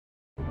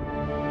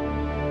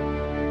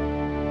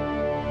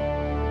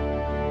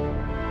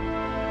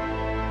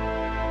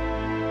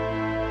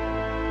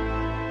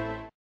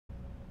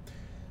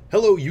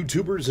Hello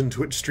YouTubers and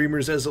Twitch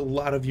streamers. As a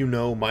lot of you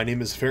know, my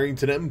name is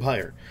Farrington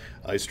Empire.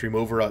 I stream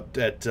over at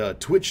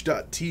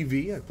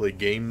twitch.tv. I play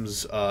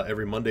games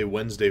every Monday,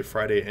 Wednesday,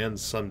 Friday, and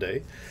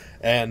Sunday.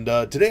 And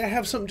today I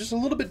have something just a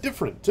little bit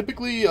different.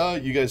 Typically,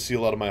 you guys see a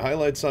lot of my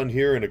highlights on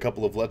here and a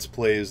couple of Let's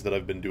Plays that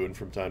I've been doing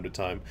from time to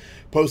time.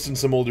 Posting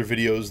some older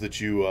videos that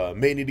you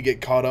may need to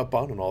get caught up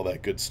on and all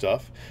that good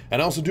stuff.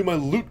 And I also do my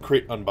Loot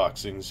Crate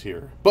unboxings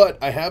here. But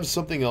I have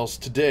something else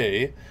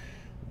today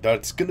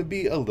that's going to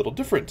be a little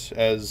different,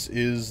 as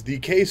is the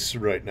case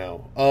right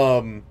now.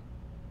 We're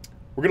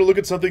going to look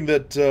at something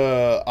that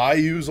I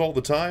use all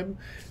the time,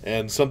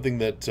 and something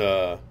that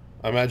I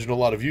imagine a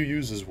lot of you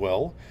use as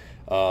well.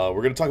 We're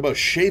going to talk about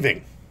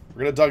shaving.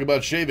 We're going to talk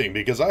about shaving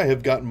because I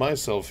have gotten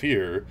myself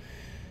here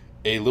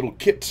a little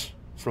kit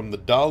from the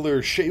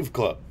Dollar Shave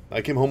Club.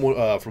 I came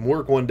home from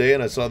work one day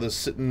and I saw this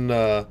sitting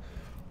on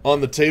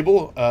the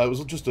table. It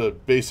was just a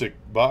basic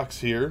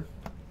box here,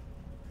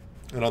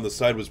 and on the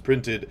side was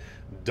printed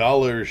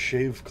Dollar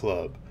Shave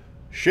Club.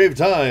 Shave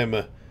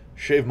time,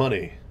 shave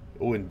money.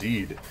 Oh,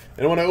 indeed.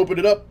 And when I opened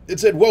it up, it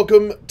said,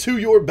 "Welcome to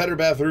your better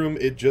bathroom."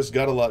 It just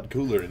got a lot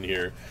cooler in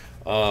here.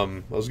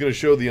 I was going to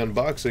show the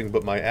unboxing,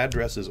 but my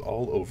address is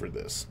all over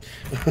this.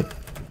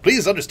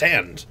 Please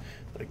understand,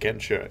 I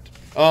can't share it.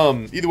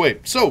 Either way,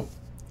 so,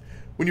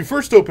 when you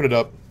first open it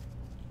up,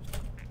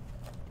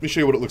 let me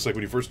show you what it looks like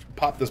when you first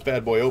pop this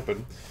bad boy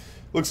open.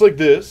 Looks like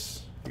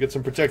this. You get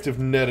some protective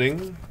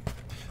netting.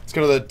 It's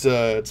kind of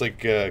that, it's like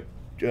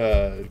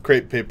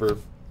crepe paper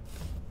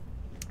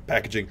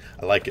packaging.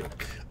 I like it.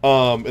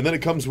 And then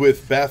it comes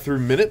with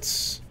bathroom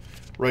minutes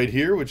right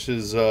here, which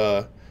is,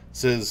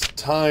 says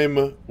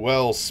time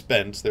well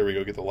spent. There we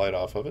go, get the light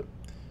off of it.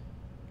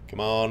 Come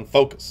on,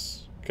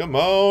 focus. Come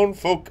on,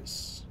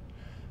 focus.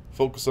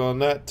 Focus on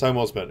that. Time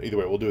well spent. Either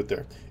way, we'll do it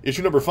there.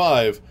 Issue number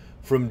 5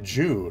 from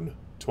June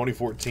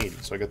 2014.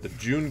 So I got the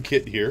June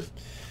kit here.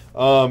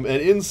 And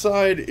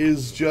inside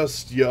is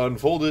just, you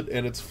unfold it,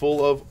 and it's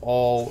full of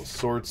all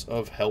sorts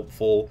of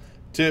helpful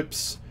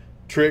tips,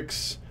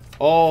 tricks,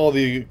 all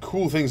the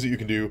cool things that you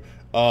can do.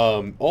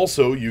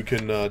 Also, you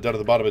can, down at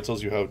the bottom, it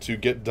tells you how to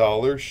get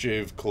Dollar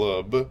Shave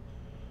Club.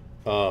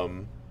 What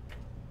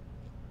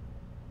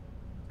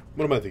am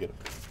I thinking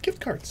of?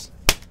 Gift cards.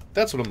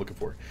 That's what I'm looking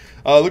for.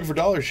 Looking for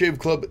Dollar Shave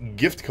Club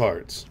gift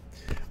cards.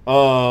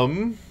 Here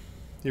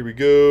we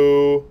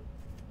go.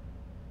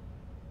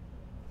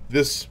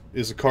 This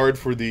is a card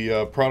for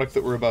the product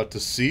that we're about to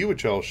see,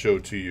 which I'll show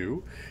to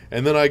you.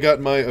 And then I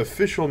got my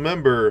official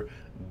member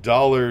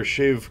Dollar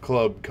Shave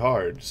Club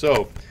card.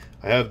 So,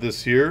 I have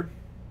this here.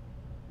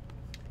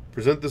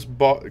 Present this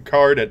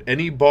card at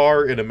any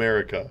bar in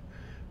America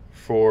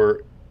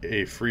for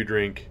a free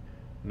drink.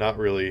 Not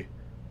really.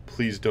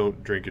 Please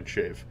don't drink and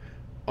shave.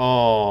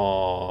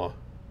 Aww.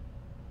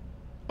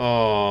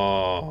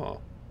 Aww.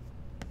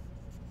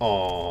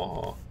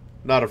 Aww.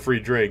 Not a free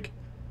drink.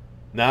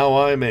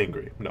 Now I'm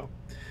angry. No.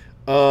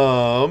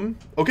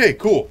 Okay,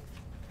 cool.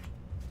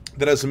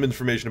 That has some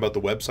information about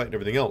the website and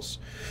everything else.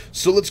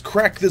 So let's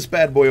crack this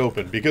bad boy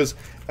open, because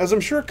as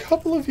I'm sure a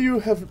couple of you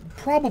have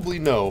probably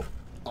know,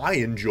 I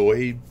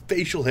enjoy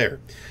facial hair.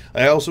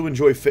 I also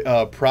enjoy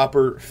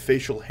proper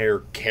facial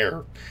hair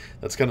care.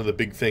 That's kind of the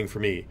big thing for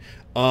me.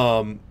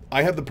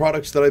 I have the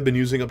products that I've been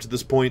using up to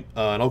this point,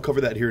 and I'll cover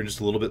that here in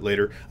just a little bit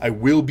later. I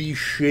will be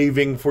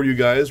shaving for you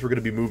guys. We're going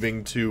to be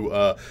moving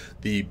to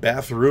the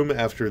bathroom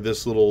after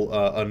this little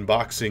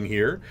unboxing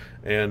here,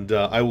 and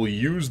I will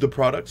use the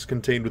products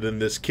contained within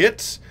this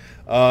kit,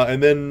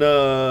 and then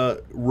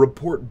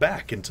report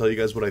back and tell you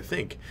guys what I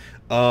think.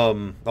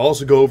 I'll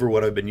also go over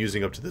what I've been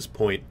using up to this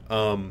point.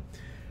 I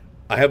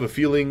have a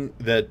feeling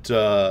that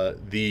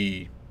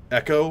the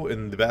echo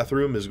in the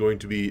bathroom is going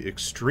to be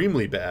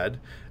extremely bad,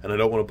 and I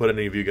don't want to put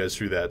any of you guys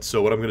through that.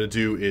 So what I'm going to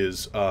do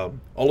is, all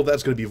of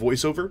that's going to be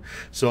voiceover,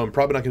 so I'm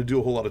probably not going to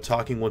do a whole lot of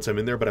talking once I'm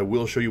in there, but I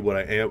will show you what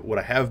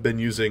I have been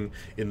using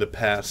in the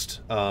past,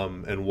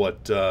 and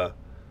what we're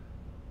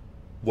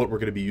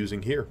going to be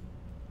using here,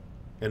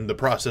 and the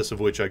process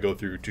of which I go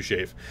through to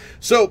shave.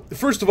 So,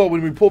 first of all,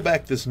 when we pull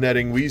back this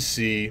netting, we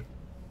see,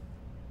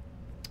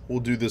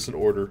 we'll do this in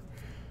order,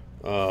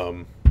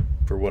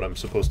 for what I'm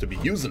supposed to be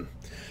using.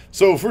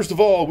 So, first of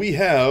all, we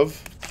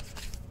have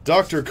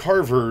Dr.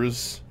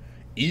 Carver's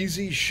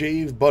Easy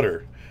Shave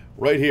Butter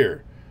right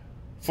here.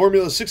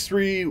 Formula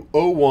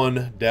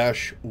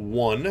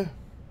 6301-1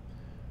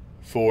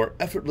 for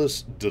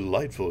effortless,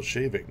 delightful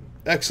shaving.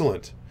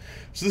 Excellent.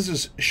 So this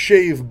is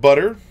shave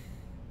butter.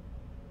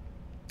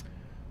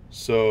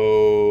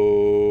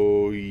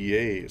 So,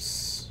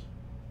 yes.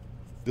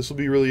 This will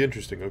be really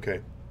interesting. Okay.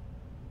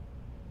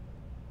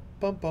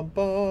 Bum, bum,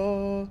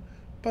 bum.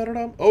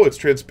 Ba-da-dum. Oh, it's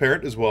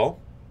transparent as well,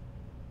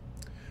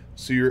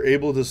 so you're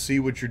able to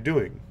see what you're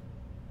doing.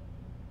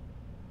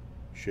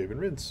 Shave and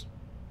rinse.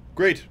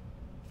 Great.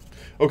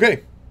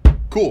 Okay,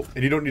 cool.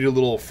 And you don't need a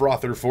little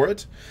frother for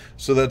it,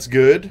 so that's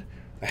good.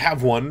 I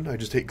have one, I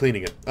just hate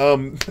cleaning it.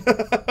 And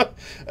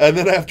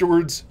then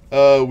afterwards,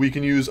 we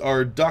can use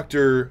our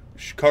Dr.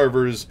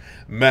 Carver's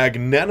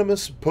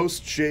Magnanimous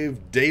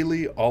Post-Shave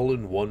Daily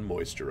All-in-One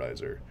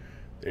Moisturizer.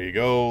 There you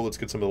go. Let's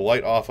get some of the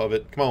light off of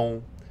it. Come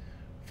on.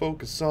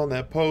 Focus on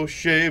that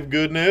post-shave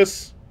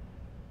goodness.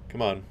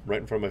 Come on, right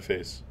in front of my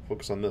face.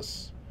 Focus on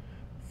this.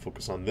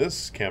 Focus on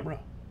this camera.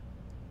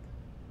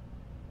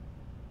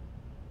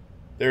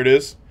 There it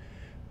is.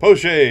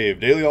 Post-shave.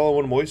 Daily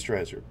all-in-one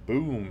moisturizer.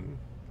 Boom.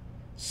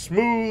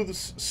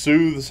 Smooths,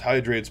 soothes,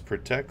 hydrates,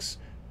 protects,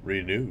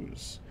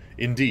 renews.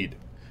 Indeed.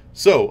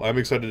 So, I'm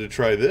excited to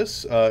try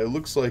this. It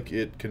looks like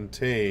it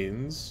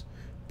contains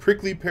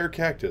prickly pear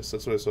cactus.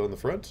 That's what I saw in the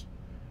front.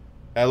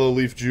 Aloe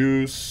leaf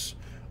juice,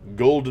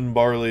 golden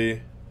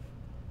barley,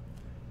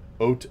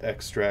 oat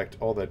extract,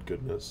 all that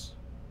goodness.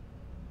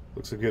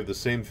 Looks like we have the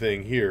same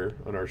thing here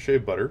on our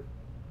shave butter.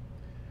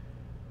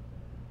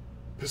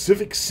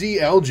 Pacific sea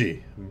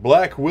algae,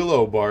 black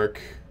willow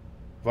bark,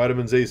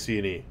 vitamins A, C,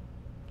 and E.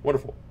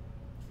 Wonderful.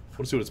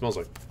 Let's see what it smells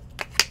like.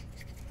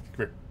 Come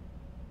here.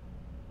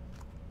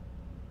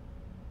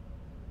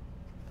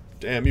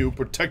 Damn you,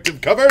 protective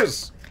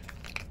covers!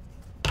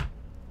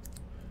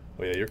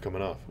 Oh yeah, you're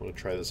coming off. I'm gonna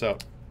try this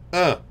out.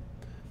 Here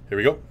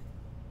we go.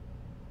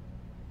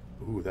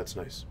 Ooh, that's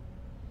nice.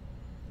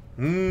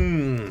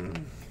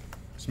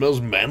 Smells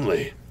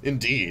manly,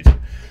 indeed.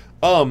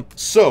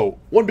 So,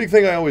 one big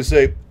thing I always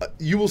say,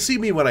 you will see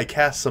me when I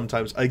cast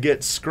sometimes, I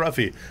get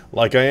scruffy,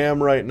 like I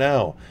am right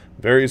now.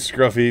 Very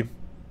scruffy.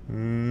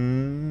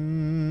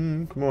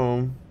 Come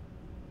on.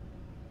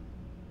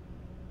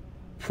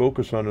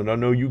 Focus on it, I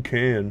know you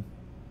can.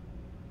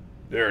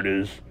 There it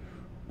is.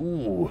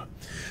 Ooh.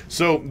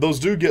 So, those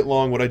do get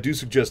long. What I do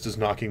suggest is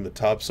knocking the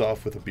tops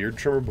off with a beard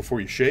trimmer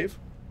before you shave.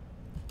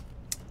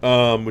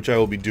 Which I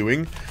will be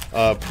doing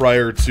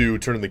prior to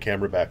turning the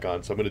camera back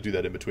on. So I'm going to do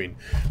that in between.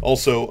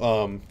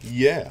 Also,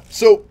 yeah.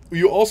 So,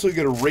 you also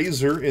get a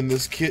razor in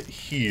this kit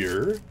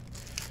here.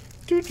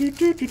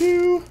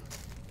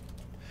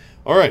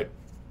 Alright.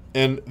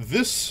 And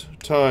this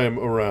time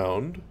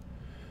around,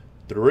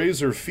 the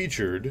razor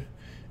featured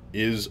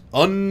is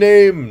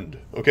unnamed.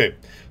 Okay,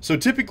 so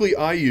typically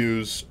I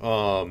use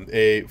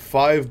a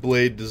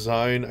 5-blade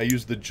design. I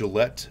use the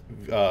Gillette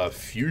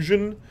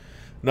Fusion,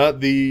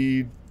 not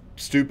the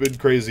stupid,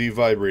 crazy,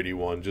 vibrating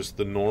one, just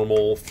the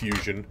normal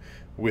Fusion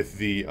with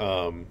the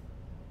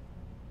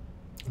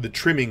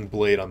trimming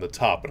blade on the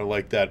top. And I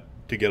like that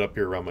to get up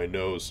here around my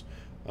nose,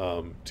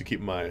 to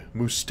keep my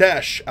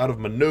mustache out of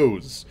my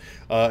nose.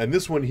 And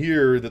this one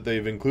here that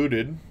they've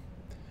included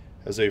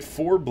has a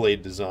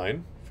 4-blade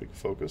design. If we can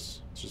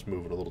focus, it's just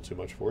moving a little too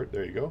much for it.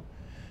 There you go.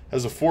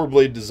 Has a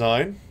 4-blade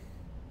design.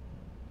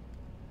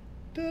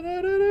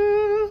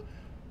 Da-da-da-da.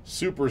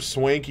 Super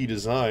swanky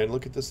design.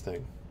 Look at this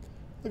thing.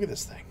 Look at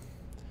this thing.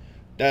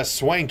 That's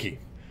swanky.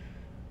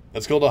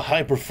 That's called a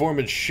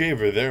high-performance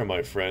shaver there,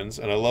 my friends.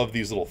 And I love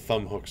these little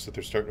thumb hooks that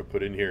they're starting to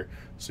put in here,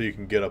 so you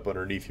can get up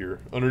underneath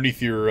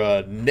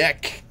your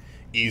neck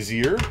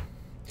easier.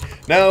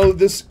 Now,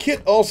 this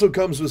kit also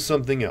comes with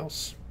something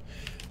else.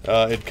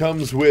 It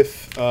comes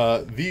with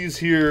these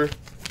here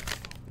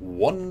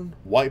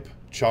one-wipe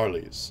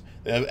Charlies.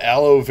 They have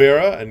aloe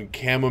vera and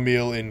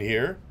chamomile in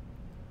here.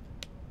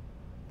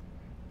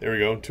 There we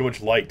go. Too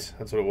much light.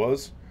 That's what it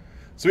was.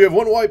 So we have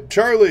one-wipe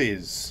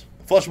Charlies.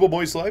 Flushable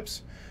moist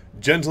wipes.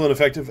 Gentle and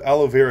effective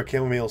aloe vera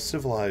chamomile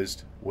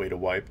civilized way to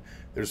wipe.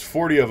 There's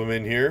 40 of them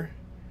in here.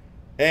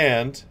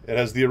 And it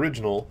has the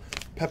original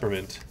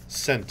peppermint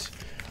scent.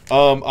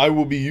 I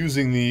will be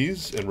using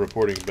these and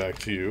reporting back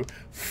to you.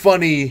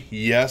 Funny,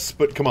 yes,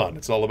 but come on.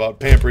 It's all about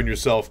pampering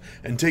yourself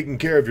and taking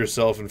care of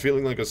yourself and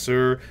feeling like a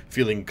sir,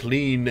 feeling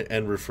clean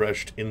and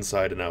refreshed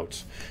inside and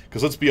out.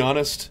 Because let's be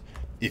honest,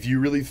 if you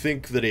really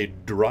think that a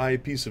dry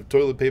piece of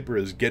toilet paper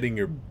is getting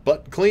your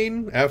butt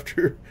clean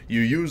after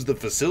you use the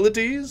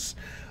facilities,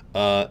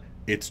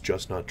 it's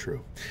just not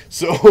true.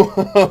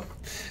 So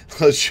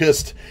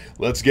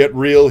let's get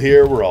real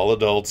here. We're all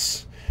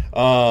adults.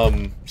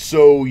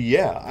 So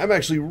yeah, I'm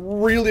actually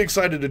really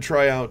excited to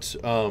try out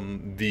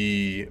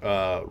the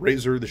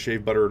razor, the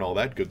shave butter, and all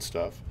that good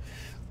stuff.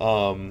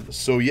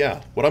 So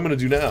yeah, what I'm going to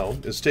do now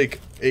is take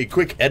a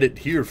quick edit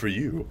here for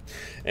you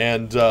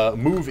and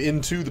move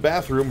into the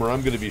bathroom where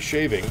I'm going to be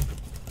shaving.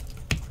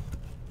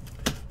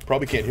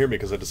 Probably can't hear me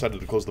because I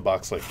decided to close the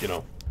box, like, you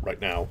know,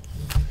 right now.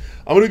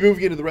 I'm going to be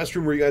moving into the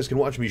restroom where you guys can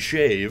watch me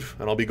shave,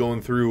 and I'll be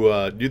going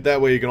through,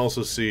 that way you can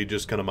also see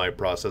just kind of my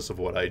process of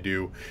what I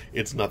do.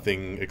 It's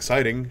nothing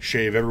exciting,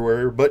 shave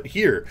everywhere, but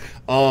here.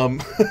 So,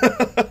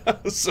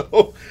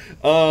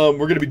 we're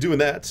going to be doing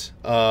that,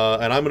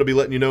 and I'm going to be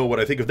letting you know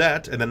what I think of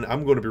that, and then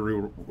I'm going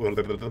to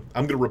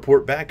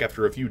report back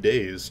after a few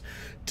days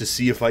to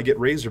see if I get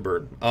razor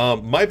burn.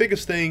 My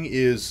biggest thing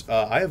is,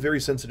 I have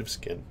very sensitive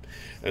skin,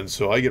 and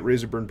so I get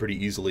razor burn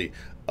pretty easily.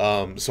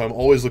 So I'm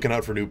always looking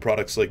out for new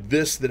products like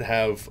this that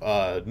have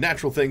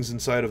natural things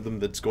inside of them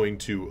that's going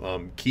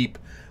to keep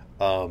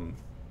my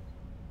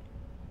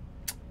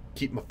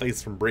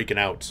face from breaking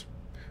out.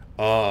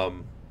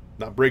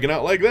 Not breaking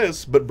out like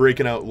this, but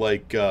breaking out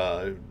like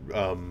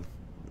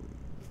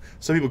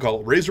Some people call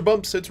it razor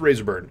bumps. It's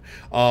razor burn,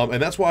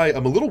 and that's why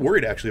I'm a little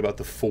worried actually about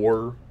the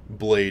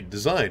 4-blade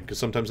design, because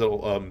sometimes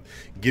that'll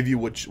give you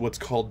what's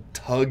called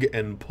tug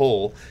and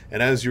pull,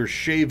 and as you're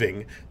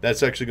shaving,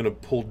 that's actually going to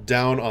pull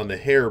down on the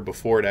hair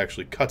before it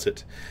actually cuts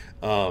it.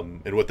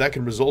 And what that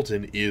can result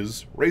in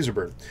is razor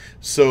burn.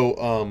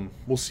 So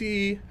we'll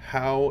see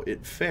how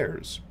it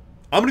fares.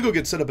 I'm going to go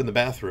get set up in the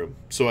bathroom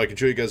so I can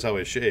show you guys how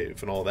I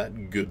shave and all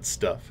that good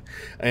stuff,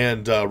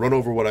 and run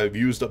over what I've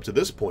used up to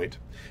this point.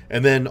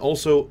 And then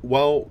also,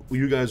 while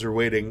you guys are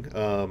waiting,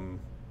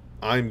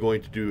 I'm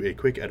going to do a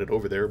quick edit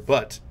over there,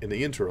 but in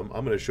the interim,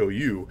 I'm going to show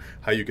you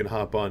how you can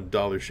hop on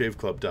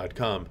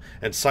dollarshaveclub.com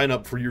and sign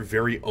up for your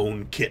very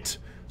own kit.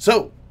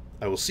 So,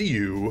 I will see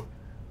you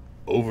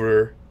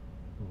over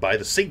by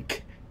the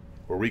sink,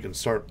 where we can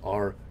start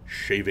our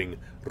shaving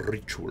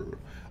ritual.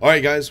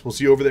 Alright guys, we'll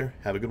see you over there.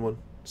 Have a good one.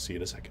 See you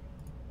in a second.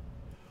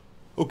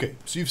 Okay,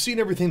 so you've seen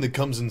everything that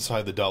comes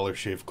inside the Dollar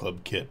Shave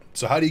Club kit.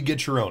 So how do you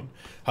get your own?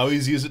 How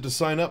easy is it to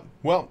sign up?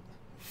 Well,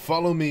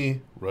 follow me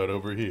right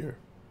over here.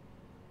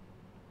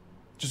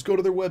 Just go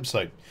to their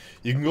website.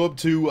 You can go up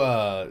to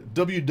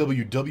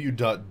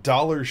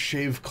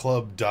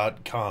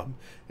www.dollarshaveclub.com.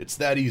 It's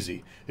that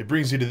easy. It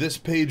brings you to this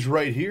page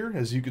right here,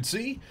 as you can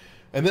see,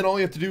 and then all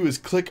you have to do is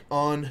click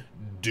on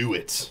Do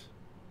It.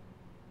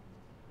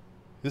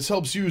 This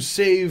helps you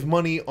save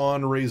money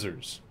on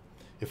razors.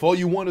 If all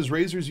you want is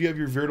razors, you have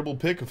your veritable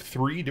pick of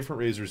 3 different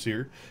razors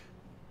here.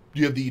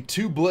 You have the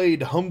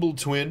 2-blade Humble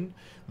Twin,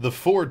 the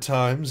 4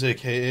 times,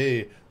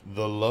 aka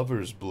the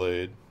Lover's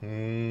Blade.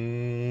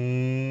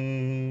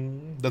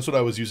 That's what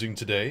I was using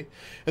today.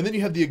 And then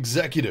you have the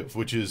Executive,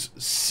 which is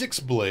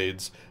 6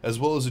 blades, as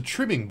well as a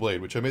trimming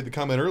blade, which I made the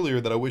comment earlier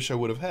that I wish I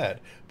would have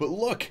had. But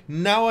look,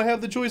 now I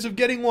have the choice of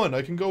getting one.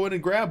 I can go in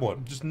and grab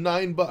one. Just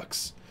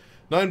 $9.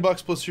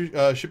 $9 plus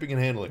shipping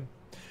and handling.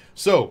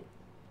 So,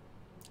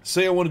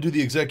 say I want to do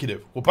the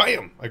Executive. Well,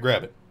 bam! I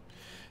grab it.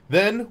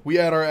 Then we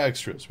add our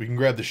extras. We can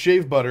grab the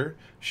shave butter,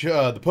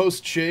 the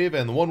post shave,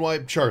 and the one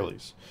wipe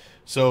Charlie's.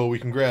 So we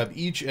can grab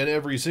each and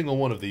every single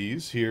one of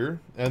these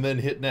here, and then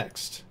hit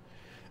next.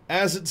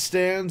 As it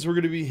stands, we're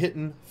going to be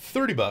hitting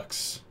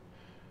 $30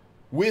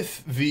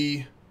 with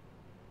the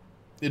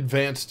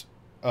advanced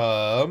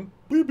razor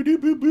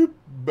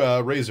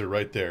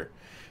right there.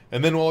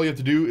 And then all you have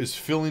to do is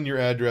fill in your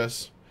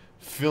address,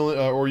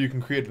 or you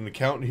can create an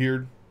account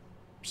here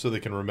so they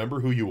can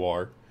remember who you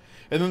are.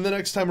 And then the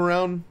next time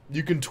around,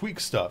 you can tweak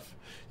stuff.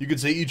 You could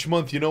say each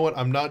month, you know what,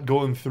 I'm not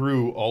going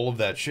through all of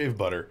that shave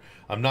butter.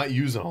 I'm not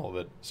using all of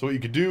it. So what you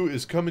could do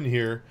is come in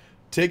here,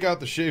 take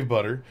out the shave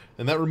butter,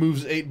 and that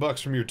removes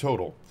 $8 from your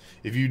total.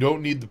 If you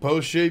don't need the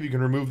post shave, you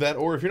can remove that.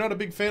 Or if you're not a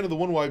big fan of the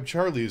one wipe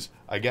Charlie's,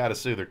 I gotta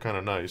say they're kind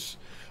of nice.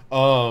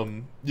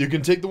 You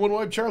can take the one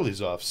wipe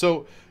Charlie's off.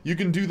 So you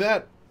can do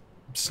that,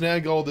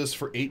 snag all this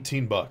for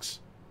 $18.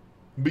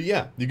 But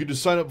yeah, you could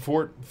just sign up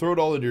for it, throw it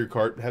all into your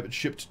cart, have it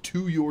shipped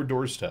to your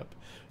doorstep.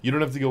 You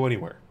don't have to go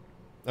anywhere.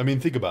 I mean,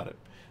 think about it.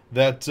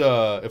 That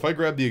if I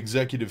grab the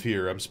Executive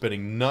here, I'm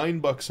spending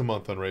 $9 a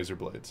month on razor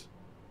blades.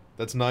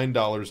 That's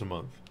 $9 a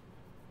month.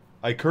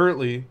 I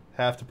currently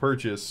have to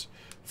purchase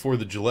for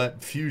the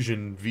Gillette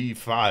Fusion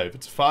V5.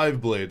 It's 5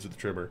 blades with the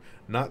trimmer,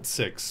 not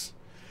 6.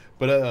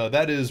 But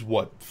that is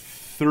what,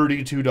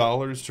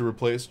 $32 to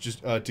replace,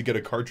 just to get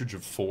a cartridge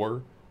of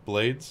 4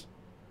 blades.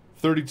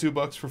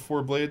 $32 for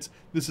 4 blades.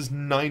 This is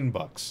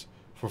 $9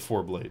 for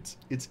 4 blades.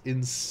 It's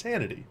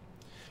insanity.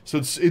 So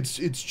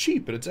it's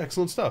cheap and it's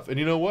excellent stuff. And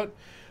you know what?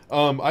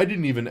 I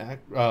didn't even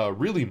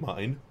really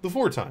mind the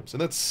 4 times,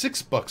 and that's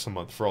 $6 a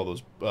month for all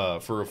those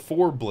for a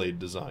 4-blade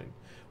design,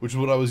 which is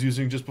what I was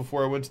using just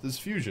before I went to this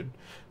Fusion.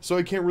 So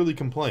I can't really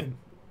complain.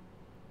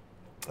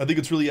 I think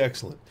it's really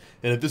excellent.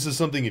 And if this is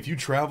something, if you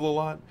travel a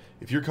lot,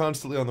 if you're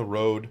constantly on the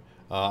road,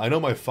 I know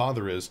my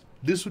father is.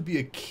 This would be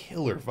a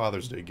killer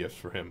Father's Day gift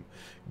for him.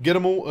 Get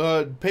him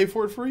pay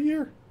for it for a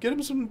year. Get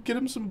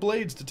him some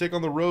blades to take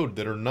on the road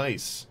that are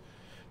nice.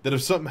 That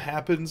if something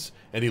happens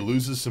and he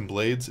loses some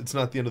blades, it's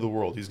not the end of the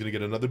world. He's going to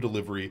get another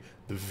delivery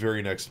the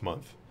very next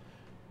month.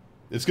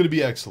 It's going to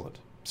be excellent.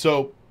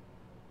 So,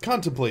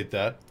 contemplate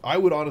that. I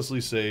would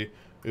honestly say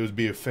it would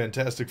be a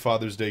fantastic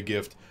Father's Day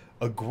gift.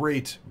 A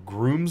great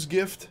groom's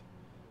gift.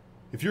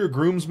 If you're a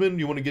groomsman,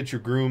 you want to get your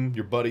groom,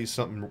 your buddy,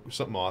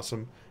 something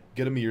awesome,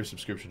 get him a year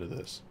subscription to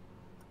this.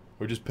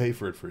 Or just pay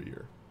for it for a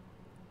year.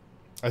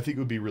 I think it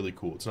would be really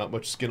cool. It's not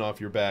much skin off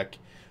your back.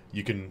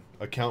 You can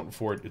account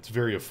for it. It's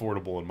very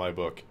affordable in my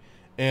book.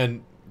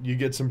 And you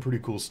get some pretty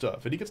cool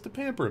stuff. And he gets to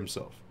pamper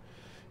himself.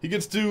 He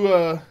gets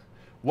to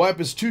wipe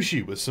his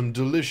tushy with some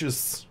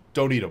delicious...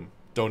 Don't eat them.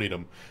 Don't eat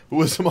them. But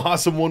with some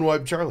awesome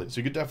one-wipe Charlies.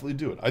 You could definitely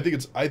do it. I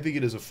think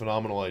it is a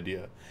phenomenal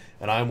idea.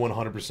 And I'm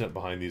 100%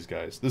 behind these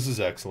guys. This is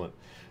excellent.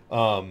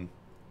 I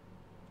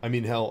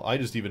mean, hell, I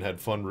just even had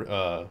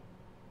fun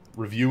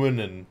reviewing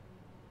and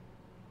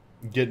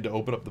getting to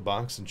open up the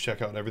box and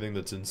check out everything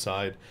that's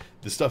inside.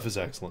 The stuff is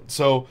excellent.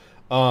 So,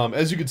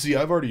 as you can see,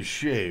 I've already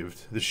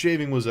shaved. The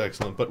shaving was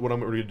excellent, but what I'm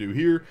going to do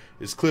here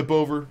is clip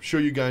over, show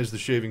you guys the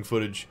shaving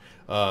footage,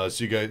 so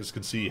you guys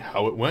can see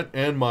how it went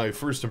and my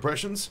first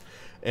impressions.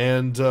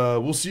 and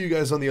we'll see you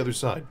guys on the other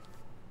side.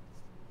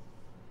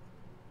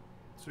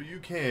 So you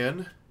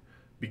can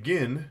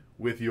begin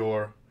with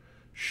your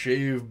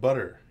shave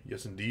butter.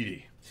 Yes,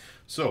 indeedy.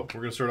 So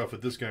we're going to start off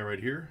with this guy right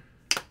here.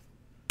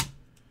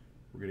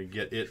 We're going to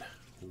get it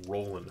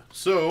rolling.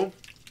 So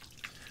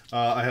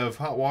I have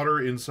hot water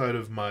inside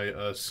of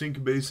my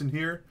sink basin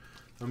here.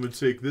 I'm going to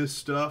take this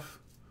stuff.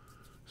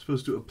 I'm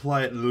supposed to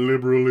apply it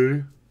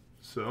liberally.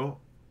 So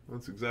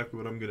that's exactly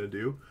what I'm going to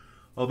do.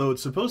 Although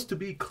it's supposed to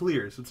be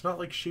clear, so it's not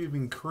like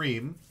shaving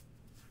cream,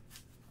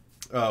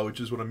 which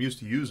is what I'm used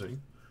to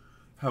using.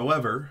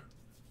 However,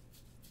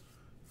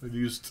 I've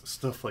used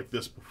stuff like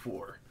this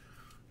before.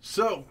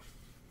 So,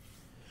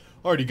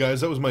 alrighty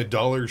guys, that was my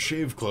Dollar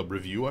Shave Club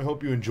review. I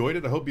hope you enjoyed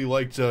it. I hope you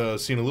liked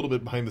seeing a little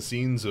bit behind the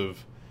scenes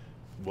of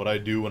what I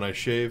do when I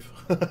shave.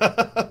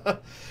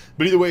 But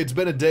either way, it's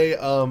been a day.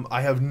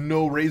 I have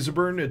no razor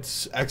burn.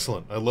 It's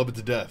excellent. I love it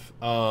to death.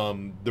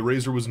 The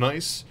razor was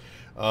nice,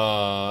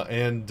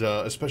 and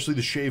especially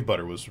the shave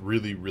butter was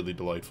really, really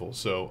delightful.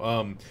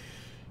 So,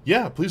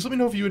 yeah, please let me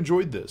know if you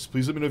enjoyed this.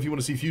 Please let me know if you want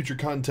to see future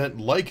content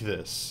like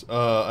this.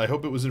 I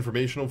hope it was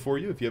informational for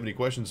you. If you have any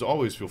questions,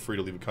 always feel free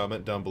to leave a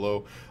comment down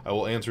below. I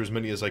will answer as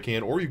many as I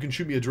can, or you can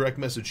shoot me a direct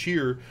message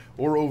here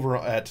or over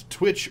at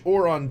Twitch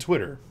or on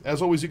Twitter.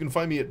 As always, you can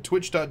find me at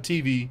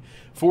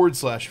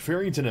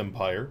twitch.tv/Farrington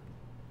Empire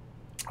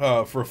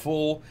for a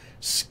full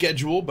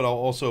schedule, but I'll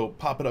also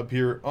pop it up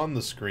here on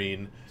the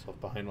screen. Stuff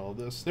behind all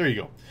this. There you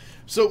go.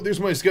 So there's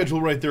my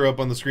schedule right there up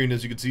on the screen.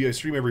 As you can see, I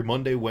stream every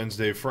Monday,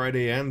 Wednesday,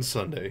 Friday, and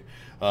Sunday.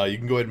 You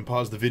can go ahead and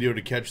pause the video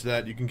to catch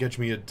that. You can catch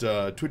me at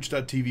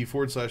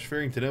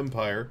twitch.tv/Farrington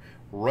Empire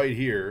right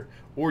here,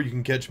 or you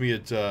can catch me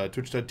at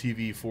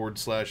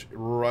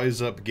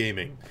twitch.tv/Rise Up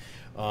Gaming.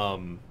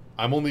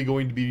 I'm only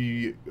going to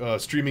be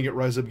streaming at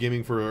Rise Up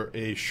Gaming for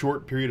a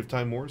short period of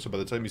time more, so by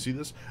the time you see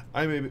this,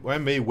 I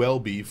may well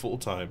be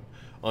full-time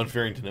on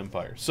Farrington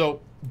Empire. So,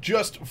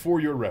 just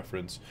for your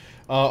reference.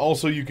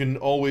 Also, you can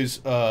always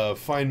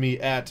find me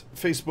at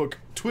Facebook,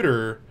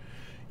 Twitter,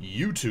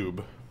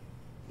 YouTube,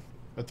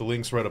 at the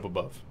links right up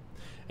above.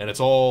 And it's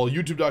all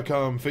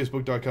youtube.com,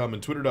 facebook.com,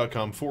 and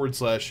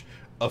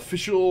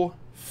twitter.com/official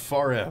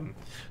FarEm.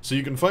 So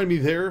you can find me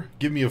there,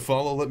 give me a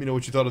follow, let me know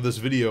what you thought of this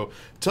video,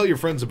 tell your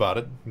friends about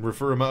it,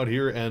 refer them out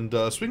here, and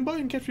swing by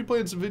and catch me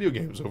playing some video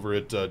games over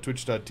at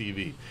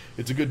twitch.tv.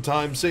 It's a good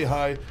time, say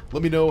hi,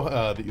 let me know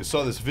that you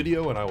saw this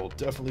video, and I will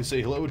definitely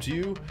say hello to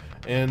you,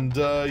 and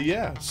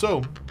yeah,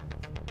 so,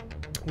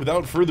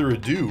 without further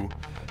ado,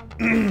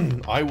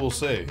 I will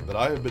say that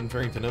I have been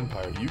Farrington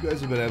Empire. You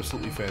guys have been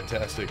absolutely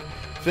fantastic.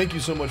 Thank you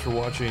so much for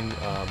watching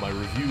my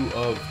review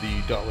of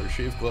the Dollar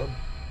Shave Club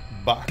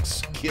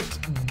box kit,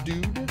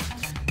 dude.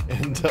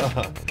 And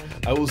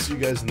I will see you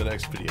guys in the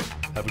next video.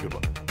 Have a good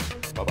one.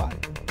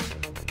 Bye-bye.